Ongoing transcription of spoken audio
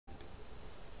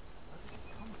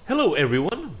Hello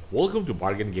everyone, welcome to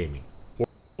Bargain Gaming, where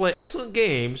we play excellent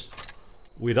games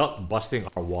without busting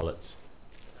our wallets.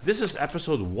 This is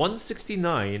episode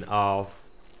 169 of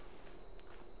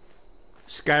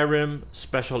Skyrim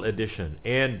Special Edition,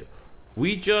 and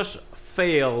we just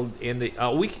failed in the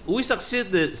we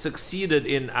succeeded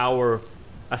in our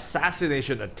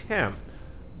assassination attempt,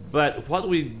 but what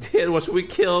we did was we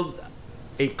killed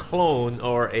a clone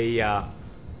or a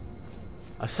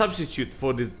substitute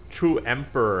for the true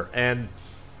emperor, and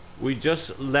we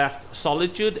just left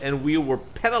Solitude and we were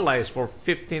penalized for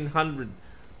 1500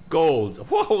 gold.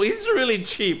 Wow, it's really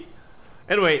cheap.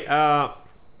 Anyway,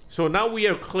 so now we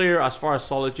are clear as far as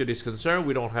Solitude is concerned.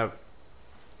 We don't have...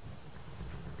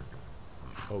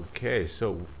 Okay,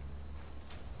 so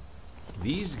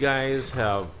these guys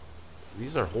have...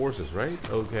 These are horses, right?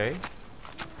 Okay.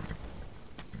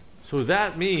 So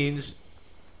that means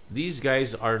these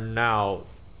guys are now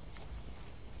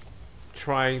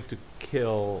trying to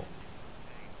kill...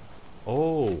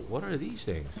 Oh, what are these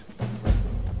things?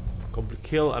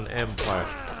 Kill an empire.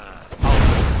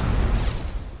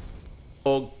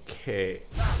 Okay.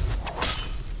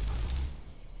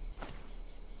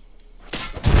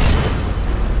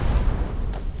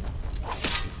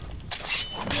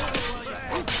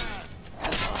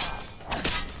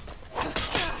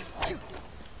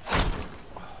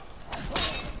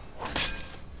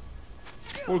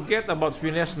 Forget about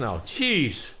finesse now.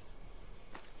 Jeez.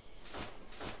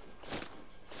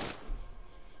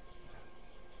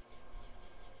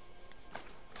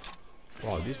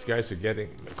 Wow, these guys are getting...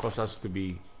 cause us to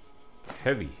be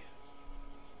heavy.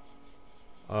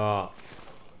 No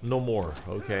more.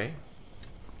 Okay.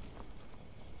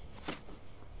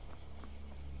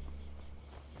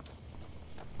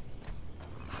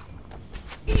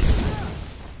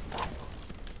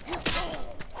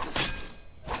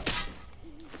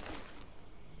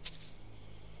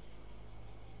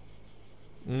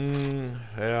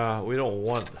 Yeah, we don't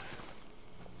want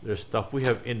their stuff. We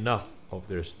have enough of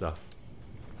their stuff.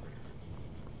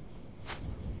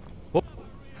 Oh.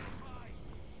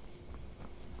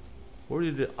 Where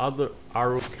did the other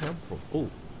arrow come from? Oh.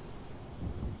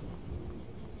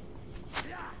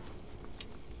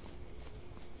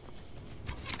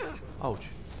 Ouch.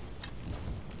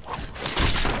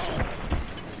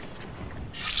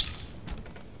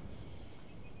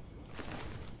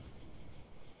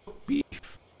 Beef.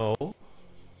 Oh.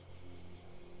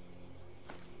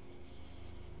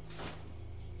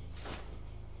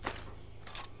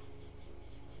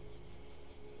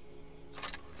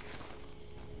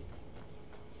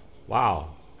 Wow.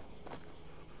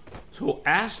 So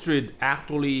Astrid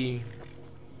actually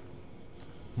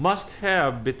must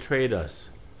have betrayed us,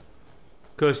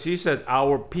 because she said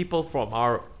our people from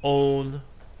our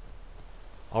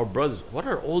brothers. What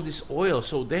are all this oil?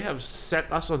 So they have set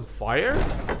us on fire?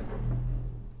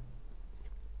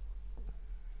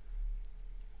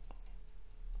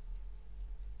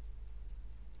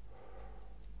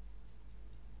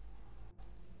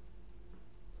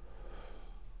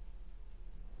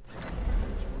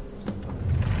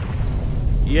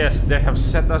 Yes, they have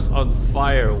set us on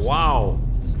fire. Wow.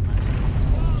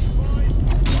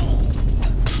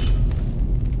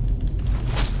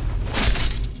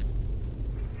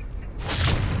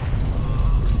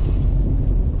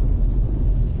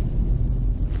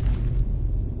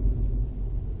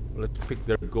 Let's pick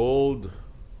their gold.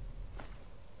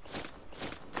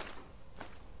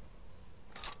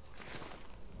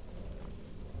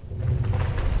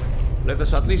 Let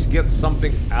us at least get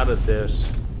something out of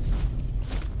this.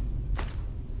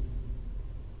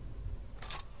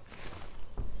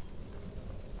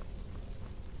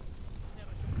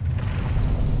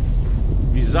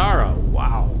 Zara,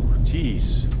 wow,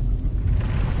 jeez.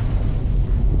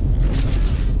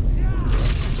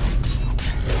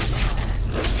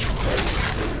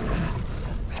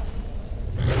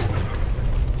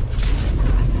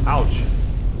 Ouch.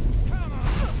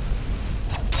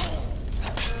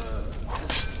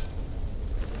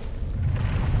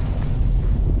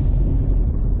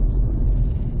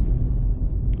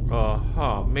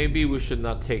 Maybe we should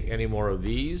not take any more of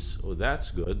these. Oh,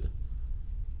 that's good.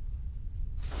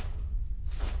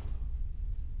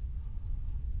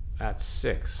 At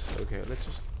 6. Okay, let's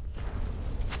just...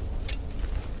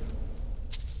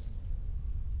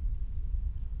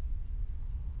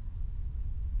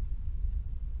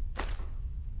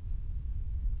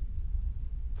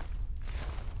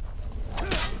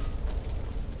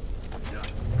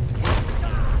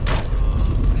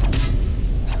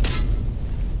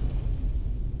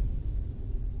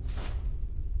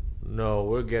 No,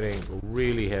 we're getting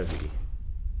really heavy.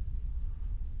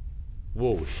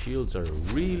 Whoa, shields are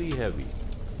really heavy.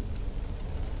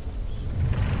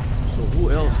 Who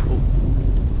else? Oh.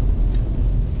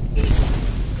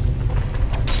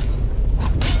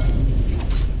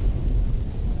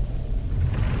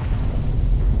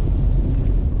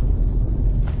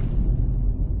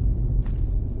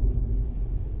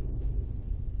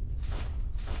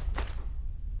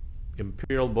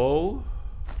 Imperial bow.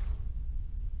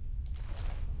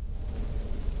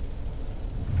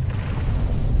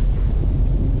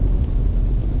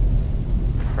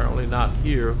 Apparently not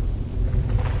here.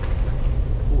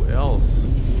 Who else?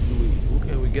 Who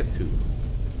can we get to?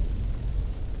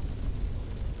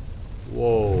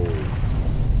 Whoa.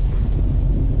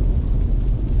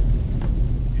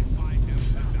 If I am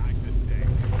to die today,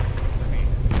 so be it.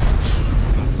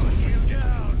 I'm gonna get you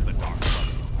down the dark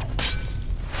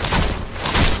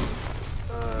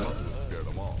road. Scared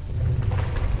them all.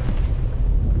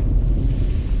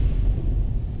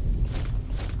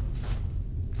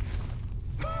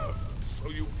 So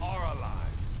you are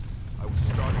alive. I was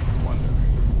starting to wonder.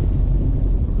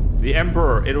 The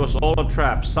Emperor, it was all a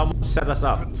trap. Someone set us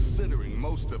up. Considering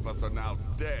most of us are now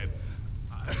dead,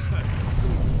 I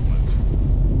assumed as much.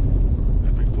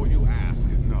 And before you ask,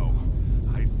 no,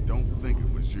 I don't think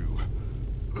it was you.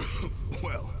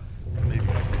 Well, maybe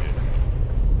I did.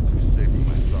 You saving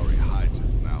my sorry hide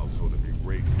just now sort of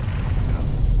erased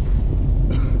doubts.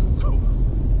 So,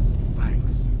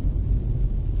 thanks.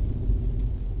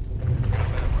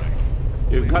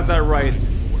 You've got that right.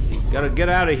 Gotta get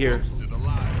out of here. Roasted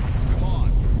alive. Come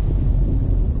on.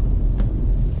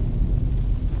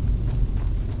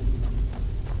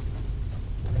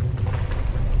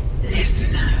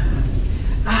 Listener,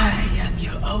 I am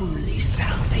your only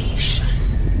salvation.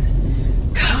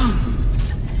 Come,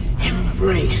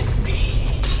 embrace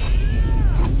me.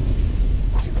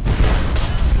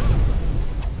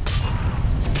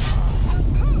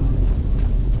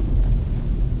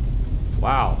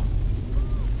 Wow.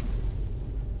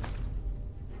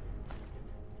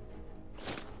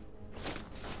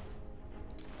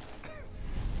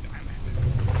 Damn it.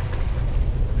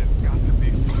 There's got to be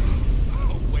a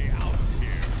way out of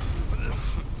here.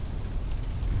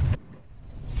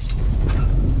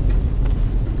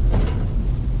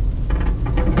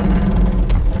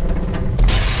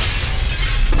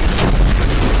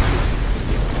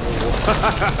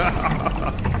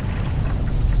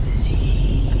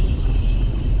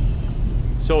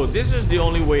 So this is the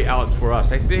only way out for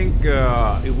us. I think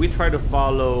if we try to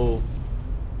follow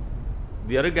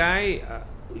the other guy,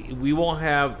 we won't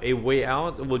have a way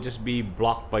out. It will just be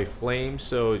blocked by flames.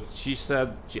 So she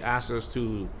said, she asked us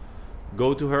to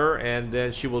go to her and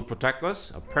then she will protect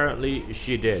us. Apparently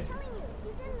she did.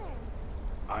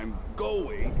 I'm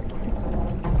going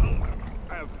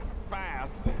as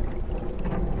fast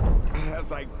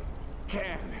as I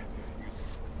can, you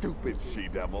stupid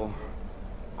she-devil.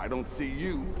 I don't see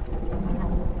you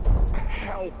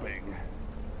helping.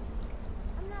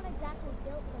 I'm not exactly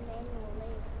built for manual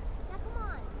labor. Now come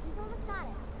on, you've almost got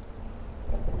it.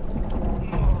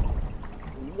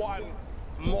 One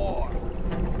more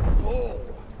pull.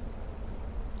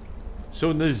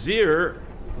 So Nazir,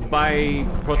 by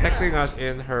protecting us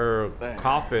in her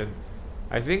coffin,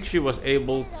 I think she was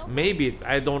able to, maybe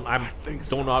I don't know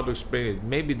how to explain it.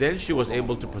 Maybe then she was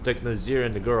able to protect Nazir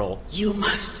and the girl. You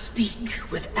must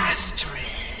speak with Astrid.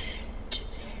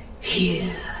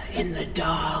 Here in the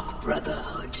Dark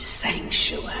Brotherhood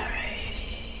Sanctuary.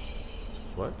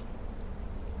 What?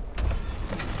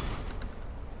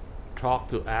 Talk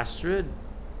to Astrid?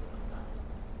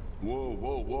 Whoa,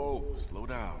 whoa, whoa. Slow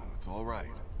down. It's all right.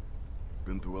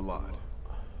 Been through a lot.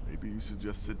 Maybe you should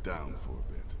just sit down for a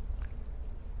bit.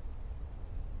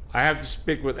 I have to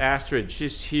speak with Astrid.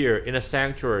 She's here in a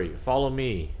sanctuary. Follow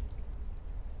me.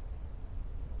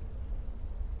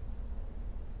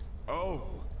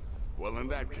 Oh, well in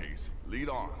that case, lead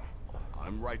on.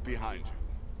 I'm right behind you.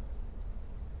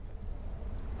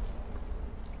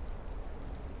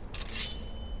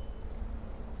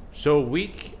 So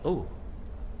oh.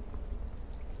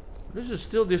 This is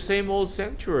still the same old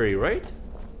sanctuary, right?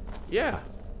 Yeah.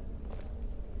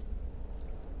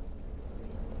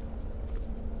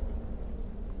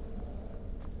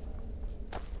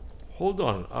 Hold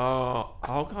on.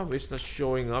 How come it's not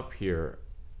showing up here?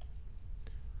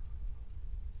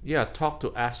 Yeah, talk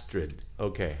to Astrid.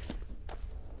 Okay.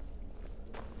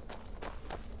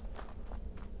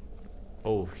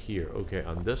 Oh, here. Okay,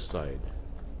 on this side.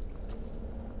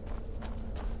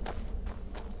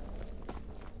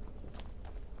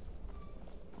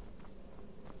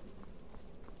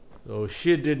 So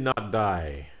she did not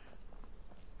die.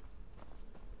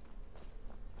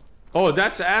 Oh,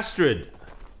 that's Astrid.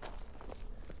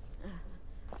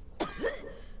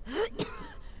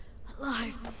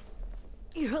 Alive.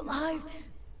 alive.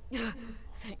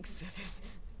 Thanks to this.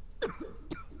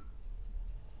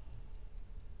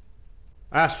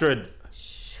 Astrid.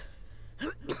 Shh.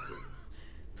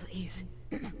 Please.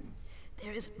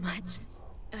 There is much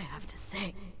I have to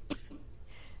say,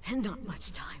 and not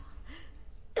much time.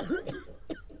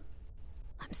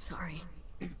 I'm sorry.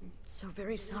 So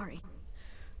very sorry.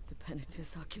 The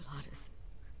Penitus Oculatus.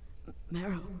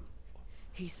 Marrow.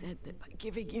 He said that by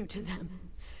giving you to them,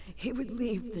 he would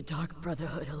leave the Dark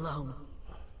Brotherhood alone.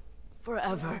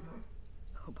 Forever.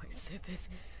 Oh, my Sithis,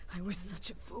 I was such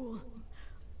a fool.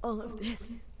 All of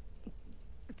this,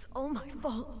 it's all my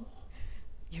fault.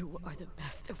 You are the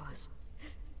best of us,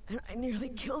 and I nearly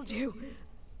killed you,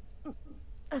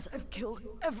 as I've killed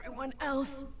everyone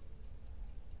else.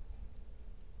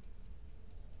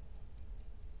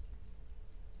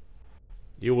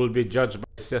 You will be judged by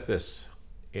Sithis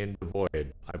in the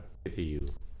void. I pity you.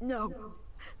 No,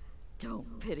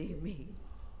 don't pity me.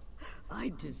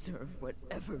 I deserve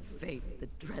whatever fate the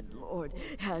Dread Lord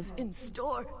has in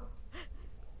store.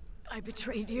 I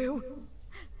betrayed you,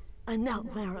 and now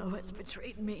Marrow has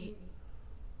betrayed me.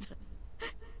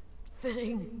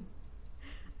 Fitting.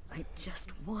 I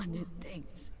just wanted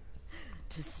things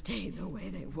to stay the way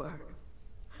they were.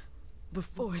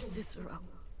 Before Cicero.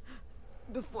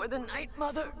 Before the Night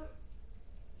Mother.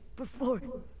 Before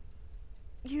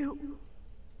you.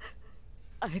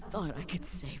 I thought I could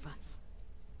save us.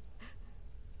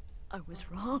 I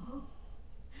was wrong.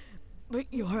 But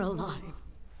you're alive.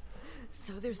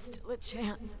 So there's still a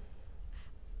chance.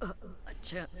 A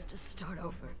chance to start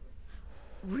over.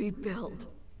 Rebuild.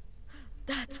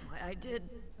 That's why I did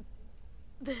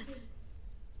this.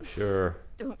 Sure.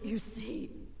 Don't you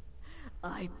see?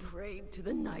 I prayed to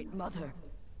the Night Mother.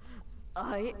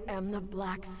 I am the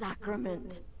Black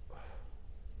Sacrament.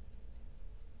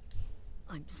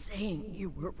 I'm saying you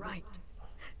were right.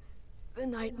 The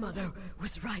Night Mother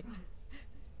was right.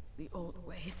 The old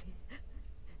ways.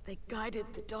 They guided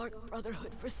the Dark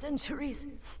Brotherhood for centuries.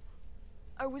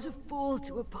 I was a fool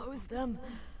to oppose them.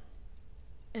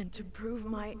 And to prove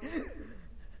my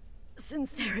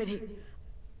sincerity,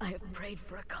 I have prayed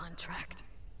for a contract.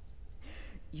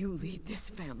 You lead this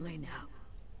family now.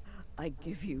 I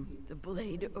give you the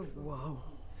Blade of Woe,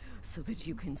 so that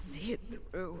you can see it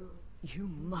through. You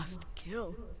must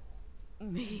kill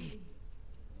me.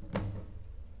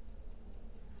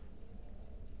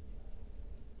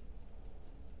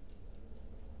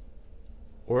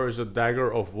 Or is a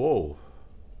dagger of woe?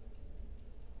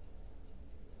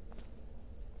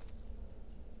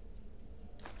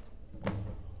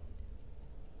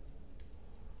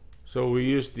 So we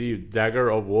use the dagger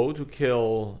of woe to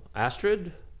kill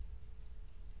Astrid?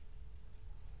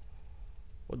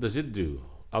 What does it do?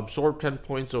 Absorb 10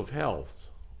 points of health.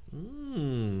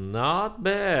 Not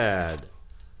bad.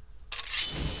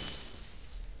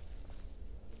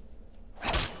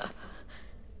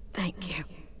 Thank you.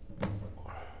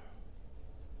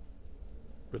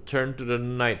 Return to the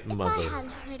Night Mother. If I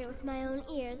hadn't heard it with my own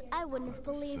ears, I wouldn't have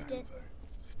believed it.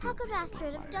 How could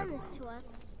Astrid have done this to us?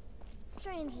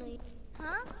 Strangely,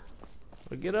 huh?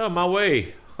 Get out of my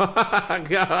way.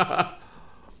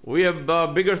 We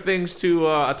have bigger things to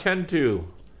attend to.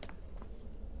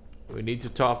 We need to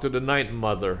talk to the Night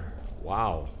Mother.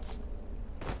 Wow.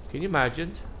 Can you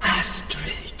imagine?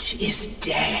 Astrid is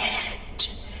dead.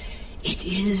 It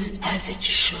is as it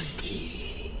should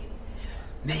be.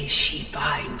 May she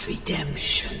find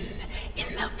redemption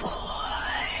in the void.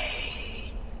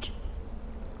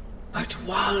 But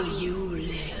while you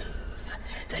live,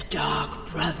 the Dark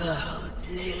Brotherhood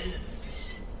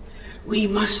lives. We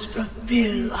must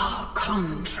fulfill our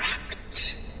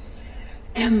contract.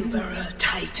 Emperor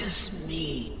Titus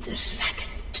Mede II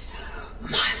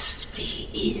must be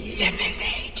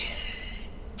eliminated.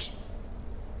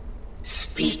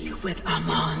 Speak with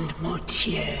Armand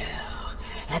Mortier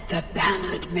at the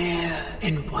Bannered Mare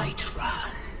in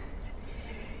Whiterun.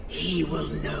 He will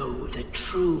know the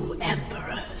true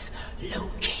Emperor's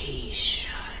location.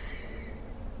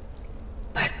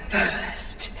 But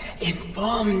first,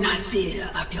 inform Nazir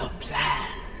of your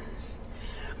plans.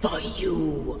 For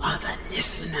you are the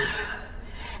listener,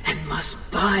 and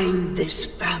must bind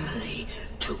this family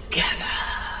together.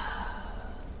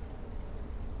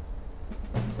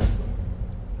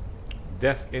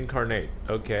 Death incarnate.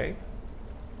 Okay.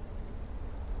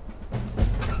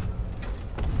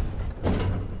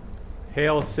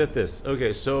 Hail Sithis.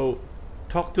 Okay, so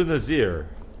talk to Nazir.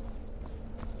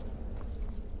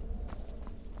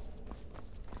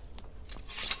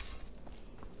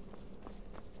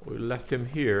 We left him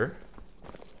here.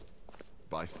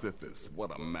 By Sithis,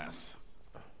 what a mess.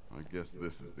 I guess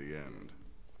this is the end.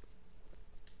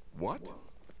 What?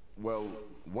 Well,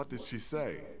 what did she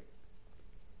say?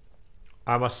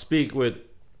 I must speak with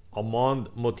Armand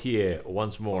Motier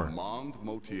once more. Armand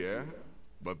Motier?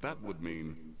 But that would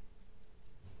mean...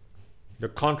 The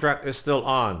contract is still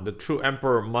on. The true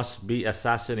emperor must be You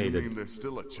assassinated. mean there's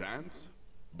still a chance?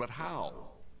 But how?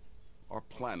 Our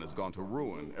plan has gone to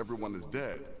ruin. Everyone is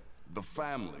dead. The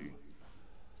family.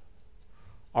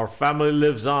 Our family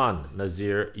lives on,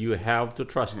 Nazir. You have to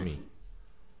trust me.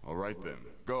 All right then.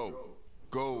 Go.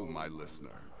 Go, my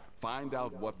listener. Find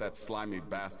out what that slimy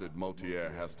bastard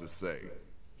Motier has to say.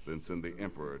 Then send the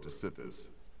Emperor to Sithis.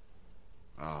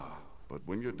 Ah, but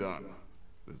when you're done,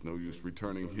 there's no use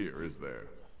returning here, is there?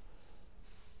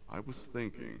 I was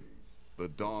thinking, the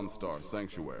Dawnstar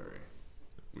Sanctuary.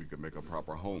 We could make a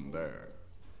proper home there.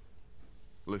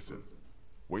 Listen,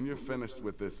 when you're finished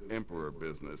with this Emperor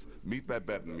business, meet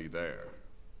Babette and me there.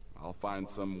 I'll find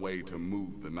some way to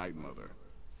move the Night Mother.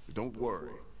 Don't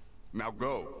worry. Now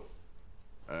go.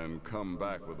 And come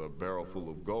back with a barrel full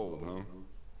of gold,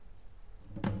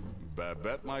 huh?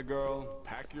 Babette, my girl,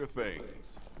 pack your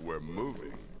things. We're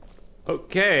moving.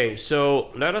 Okay,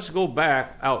 so let us go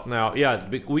back out now. Yeah,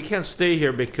 we can't stay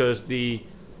here because the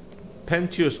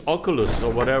Pentius Oculus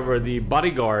or whatever, the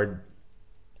bodyguard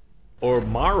or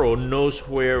Maro knows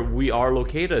where we are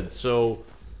located. So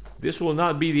this will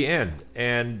not be the end.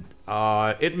 And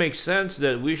it makes sense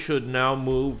that we should now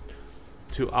move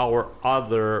to our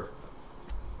other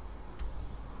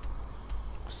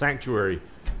sanctuary.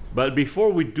 But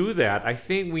before we do that, I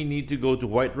think we need to go to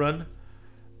Whiterun.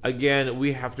 Again,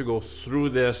 we have to go through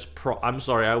this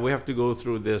we have to go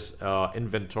through this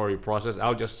inventory process.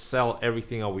 I'll just sell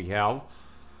everything that we have.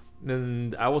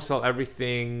 And I will sell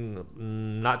everything,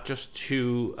 not just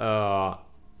to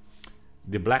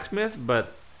the blacksmith,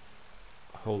 but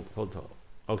hold on.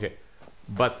 Okay,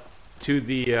 but to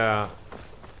the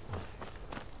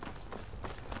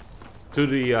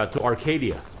to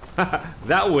Arcadia.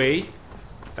 That way,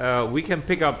 we can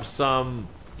pick up some.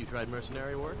 You tried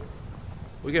mercenary work?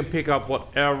 We can pick up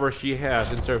whatever she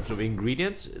has in terms of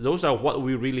ingredients. Those are what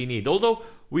we really need. Although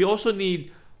we also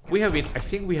need, I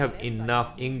think we have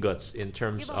enough ingots in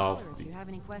terms of if you have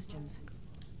any questions.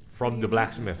 from the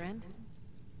blacksmith.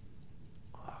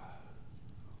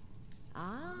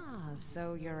 Ah,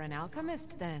 so you're an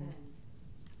alchemist then?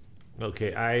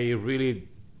 Okay, I really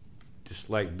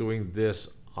dislike doing this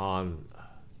on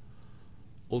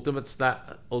ultimate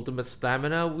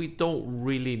stamina. We don't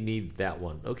really need that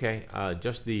one. Okay,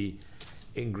 just the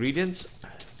ingredients.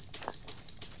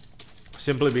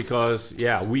 Simply because,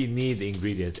 yeah, we need the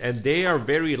ingredients, and they are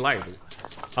very light.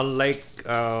 Unlike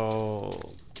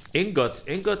ingots,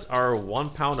 ingots are 1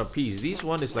 pound a piece. These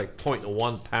one is like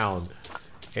 0.1 pound,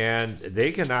 and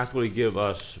they can actually give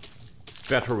us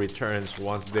better returns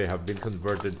once they have been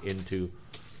converted into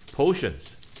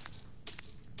potions.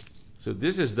 So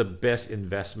this is the best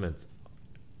investment,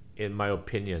 in my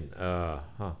opinion.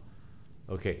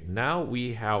 Okay, now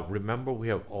we have. Remember, we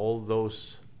have all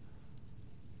those.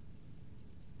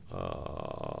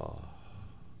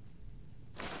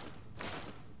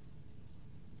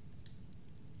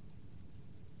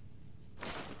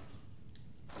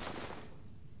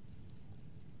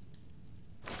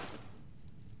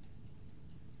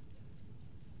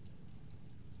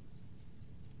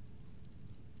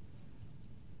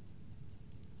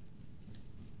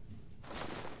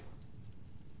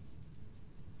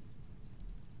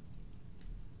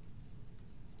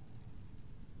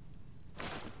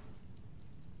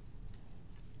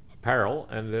 Apparel,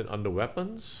 and then under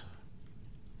weapons.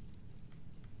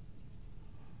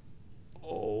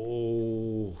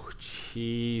 Oh,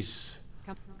 jeez.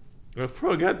 I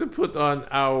forgot to put on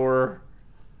our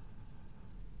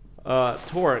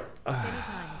torque.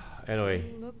 Anyway.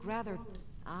 You look rather...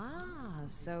 Ah,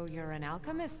 so you're an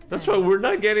alchemist That's then. why we're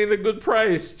not getting a good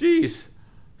price. Jeez.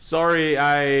 Sorry,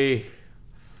 I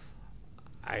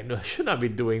know I should not be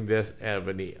doing this,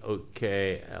 Ebony.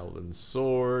 Okay, Elven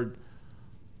Sword.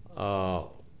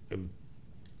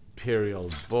 Imperial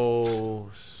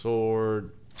bow,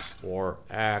 sword, or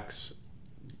axe.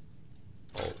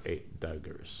 Oh, 8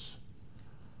 daggers.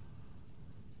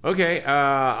 Okay,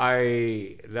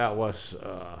 that was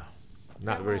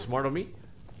not very smart of me.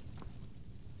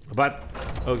 But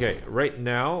okay, right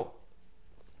now,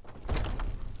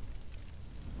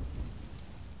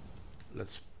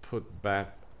 let's put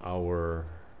back our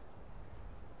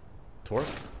torque.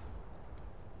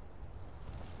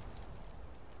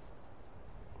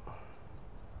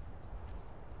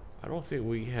 I don't think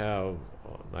we have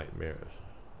nightmares.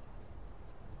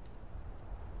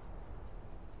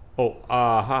 Oh,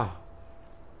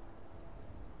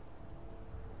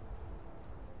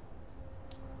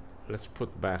 let's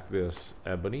put back this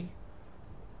ebony.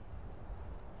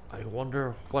 I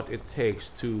wonder what it takes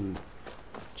to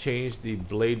change the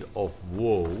Blade of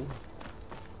Woe.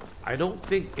 I don't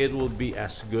think it will be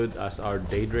as good as our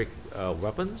Daedric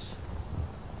weapons,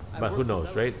 but who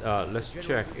knows, right? Let's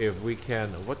check if we can.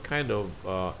 What kind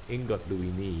of ingot do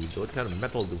we need? What kind of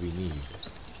metal do we need?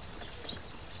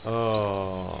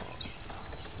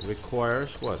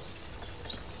 Requires what?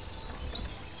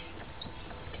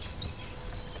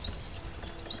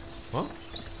 Huh?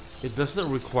 It doesn't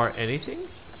require anything?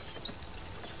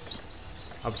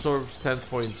 Absorbs 10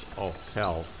 points of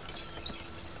health.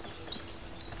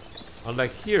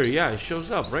 Unlike here, yeah, it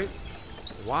shows up, right?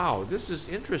 Wow, this is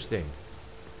interesting.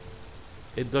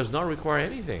 It does not require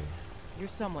anything. You're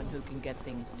someone who can get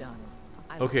things done.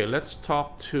 Okay, let's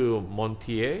talk to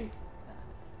Montier.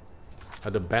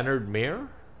 The Bannered Mare.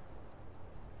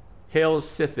 Hail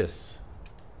Sithis.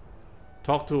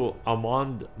 Talk to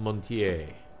Armand Montier.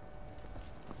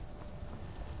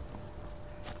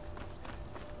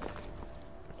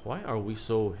 Why are we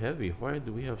so heavy? Why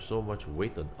do we have so much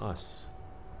weight on us?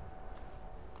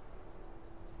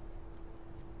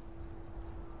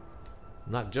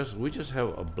 Not just, we just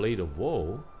have a Blade of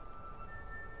Woe.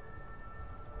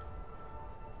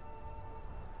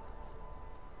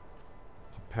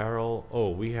 Apparel. Oh,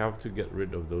 we have to get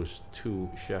rid of those 2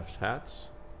 chef's hats.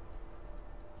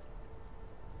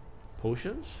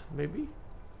 Potions, maybe?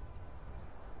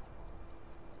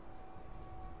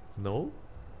 No?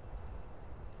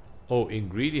 Oh,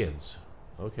 ingredients.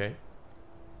 Okay.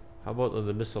 How about on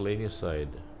the miscellaneous side?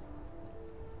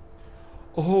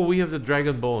 Oh, we have the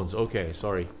dragon bones. Okay,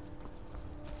 sorry.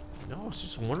 No, I was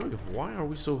just wondering why are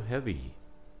we so heavy?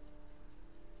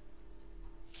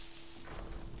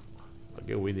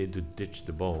 Again, we need to ditch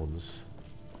the bones.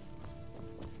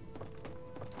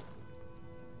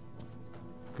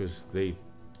 Because they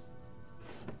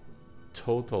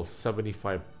total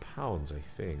 75 pounds, I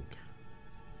think.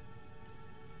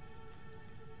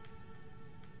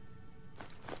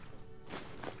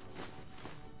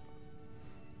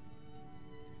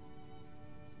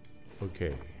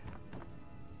 Okay,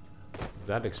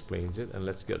 that explains it. And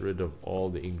let's get rid of all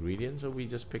the ingredients that we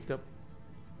just picked up.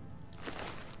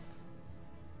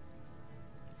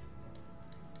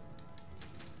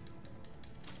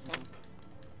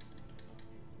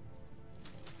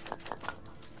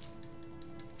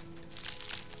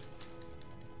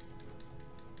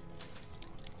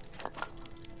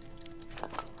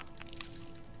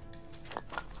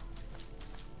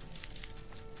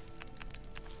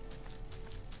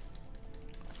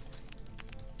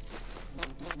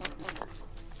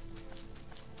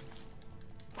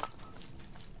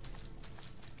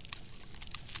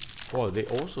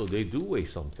 Oh, they do weigh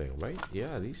something, right?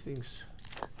 Yeah, these things,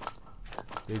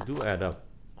 they do add up.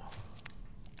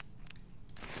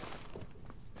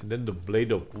 And then the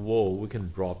Blade of Woe, we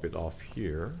can drop it off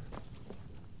here.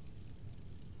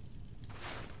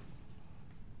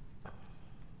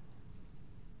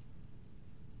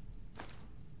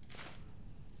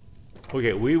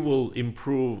 Okay, we will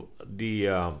improve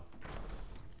the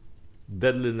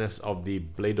deadliness of the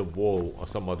Blade of Woe or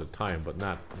some other time, but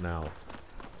not now.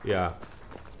 Yeah,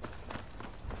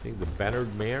 I think the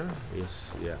Bannered Mare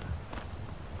is, yeah.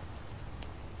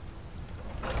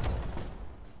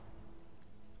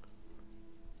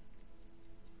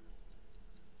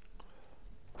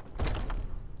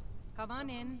 Come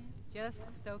on in. Just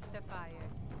stoke the fire.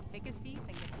 Take a seat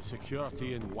and get The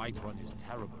security in Whiterun is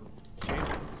terrible. Shameful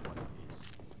is what it is.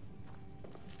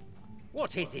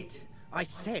 What is it? I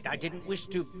said I didn't wish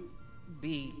to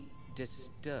be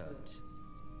disturbed.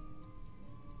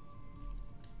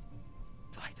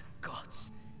 By the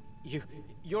gods,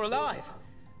 you're alive!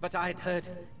 But I'd heard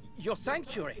your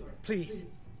sanctuary. Please,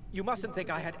 you mustn't think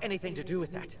I had anything to do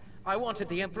with that. I wanted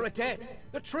the Emperor dead.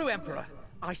 The true Emperor.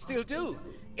 I still do.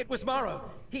 It was Morrow.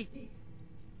 He...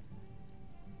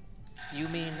 You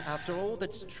mean after all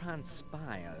that's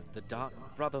transpired, the Dark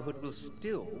Brotherhood will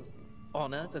still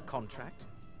honor the contract?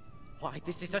 Why,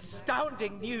 this is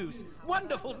astounding news!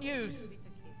 Wonderful news!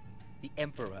 The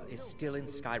Emperor is still in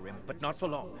Skyrim, but not for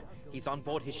long. He's on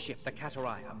board his ship, the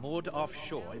Kataraya, moored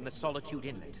offshore in the Solitude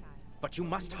Inlet. But you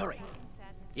must hurry.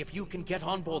 If you can get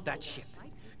on board that ship,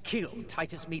 kill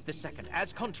Titus Mead II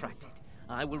as contracted,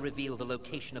 I will reveal the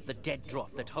location of the dead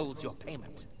drop that holds your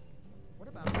payment. What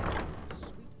about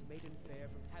sweet maiden fair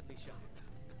from Hadleyshire?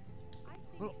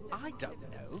 Well, I don't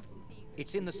know.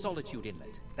 It's in the Solitude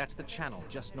Inlet. That's the channel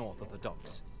just north of the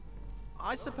docks.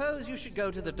 I suppose you should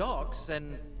go to the docks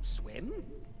and swim?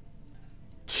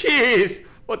 Jeez!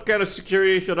 What kind of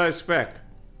security should I expect?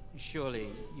 Surely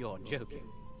you're joking.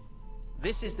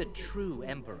 This is the true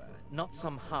Emperor, not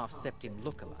some half-septim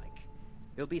lookalike.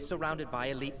 He'll be surrounded by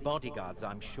elite bodyguards,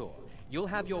 I'm sure. You'll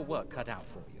have your work cut out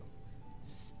for you.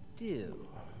 Still,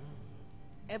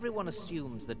 everyone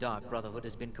assumes the Dark Brotherhood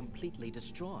has been completely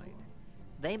destroyed.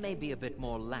 They may be a bit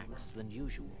more lax than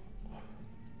usual.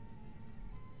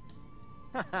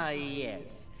 Haha,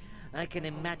 yes. I can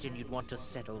imagine you'd want to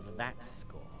settle that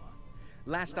score.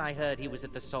 Last I heard, he was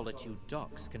at the Solitude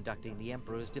docks conducting the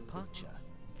Emperor's departure.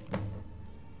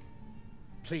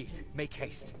 Please, make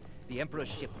haste. The Emperor's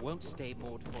ship won't stay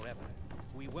moored forever.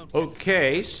 We won't...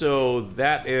 Okay, so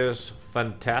that is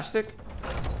fantastic.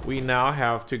 We now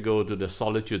have to go to the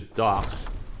Solitude docks.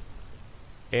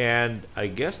 And I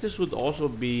guess this would also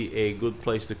be a good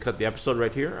place to cut the episode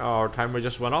right here. Our timer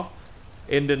just went off.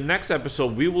 In the next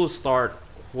episode, we will start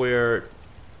where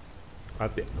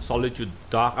at the Solitude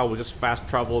dock. I will just fast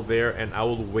travel there and I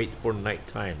will wait for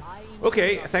nighttime.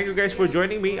 Okay, thank you guys for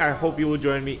joining me. I hope you will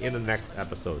join me in the next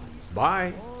episode.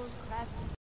 Bye.